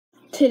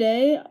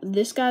today,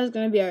 this guy's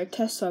going to be our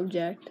test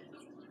subject.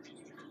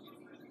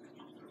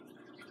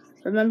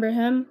 Remember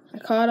him? I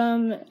caught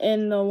him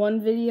in the one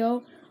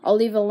video. I'll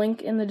leave a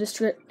link in the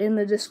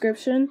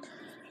description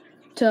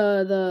to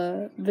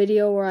the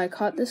video where I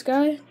caught this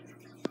guy.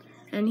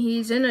 And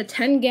he's in a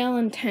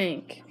 10-gallon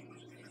tank.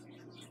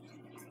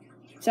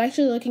 It's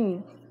actually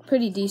looking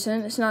pretty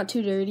decent. It's not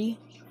too dirty.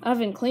 I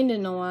haven't cleaned it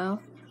in a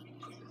while.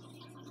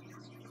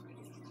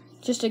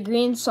 Just a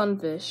green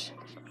sunfish.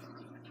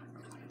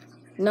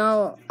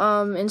 Now,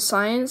 in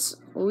science,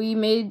 we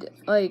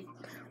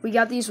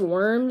got these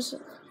worms,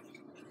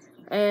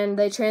 and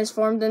they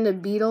transformed into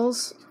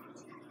beetles.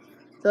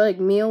 They're like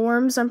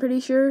mealworms, I'm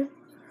pretty sure.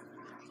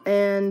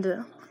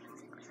 And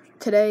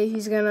today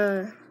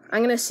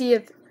I'm gonna see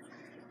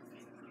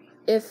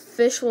if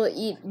fish will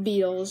eat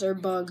beetles or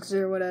bugs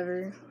or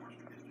whatever.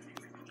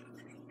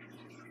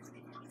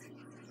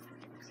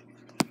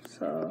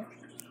 So,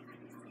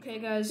 okay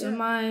guys, in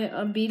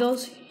my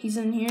beetles, he's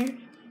in here.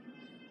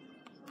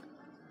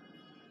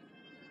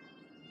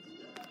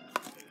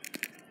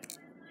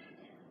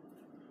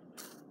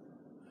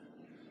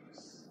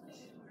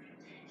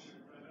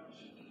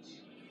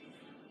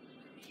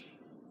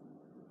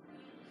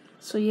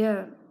 So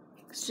yeah,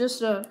 it's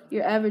just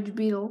your average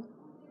beetle.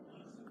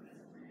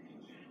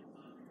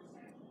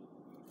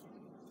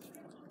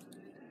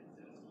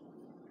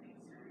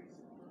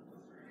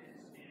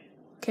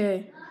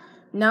 Okay,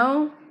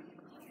 now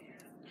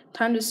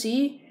time to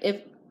see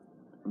if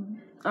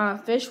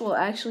fish will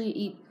actually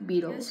eat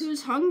beetles. Guess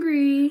who's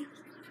hungry?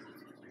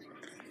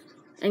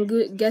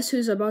 And guess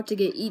who's about to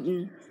get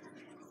eaten?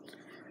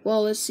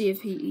 Well, let's see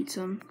if he eats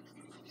them.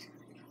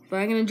 But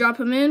I'm gonna drop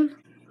him in.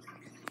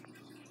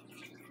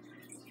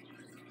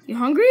 You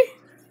hungry?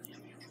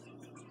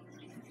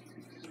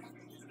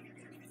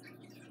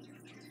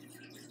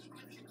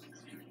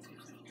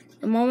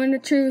 A moment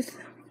of truth.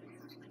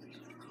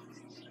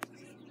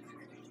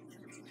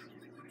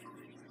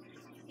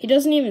 He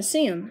doesn't even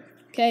see him.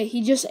 Okay,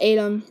 he just ate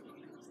him.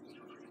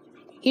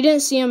 He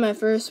didn't see him at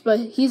first, but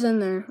he's in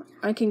there.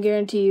 I can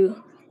guarantee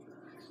you.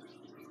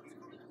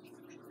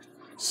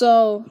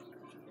 So,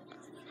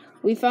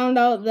 we found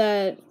out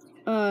that,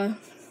 oh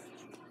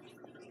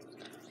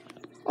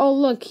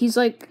look, he's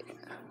like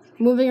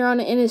moving around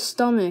in his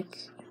stomach.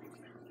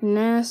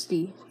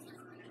 Nasty.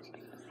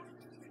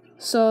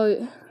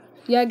 So,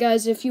 yeah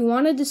guys, if you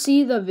wanted to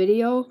see the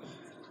video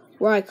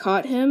where I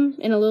caught him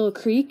in a little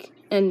creek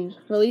and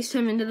released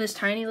him into this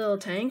tiny little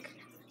tank,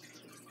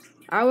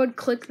 I would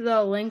click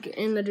the link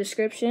in the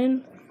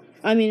description.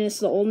 I mean, it's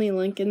the only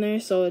link in there,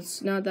 so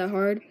it's not that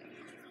hard.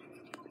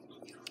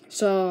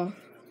 So,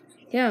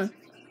 yeah.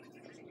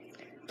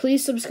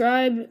 Please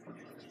subscribe.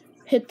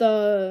 Hit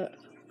the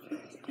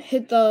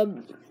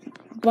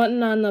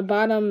button on the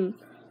bottom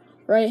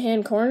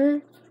right-hand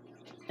corner.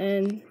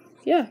 And,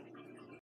 yeah.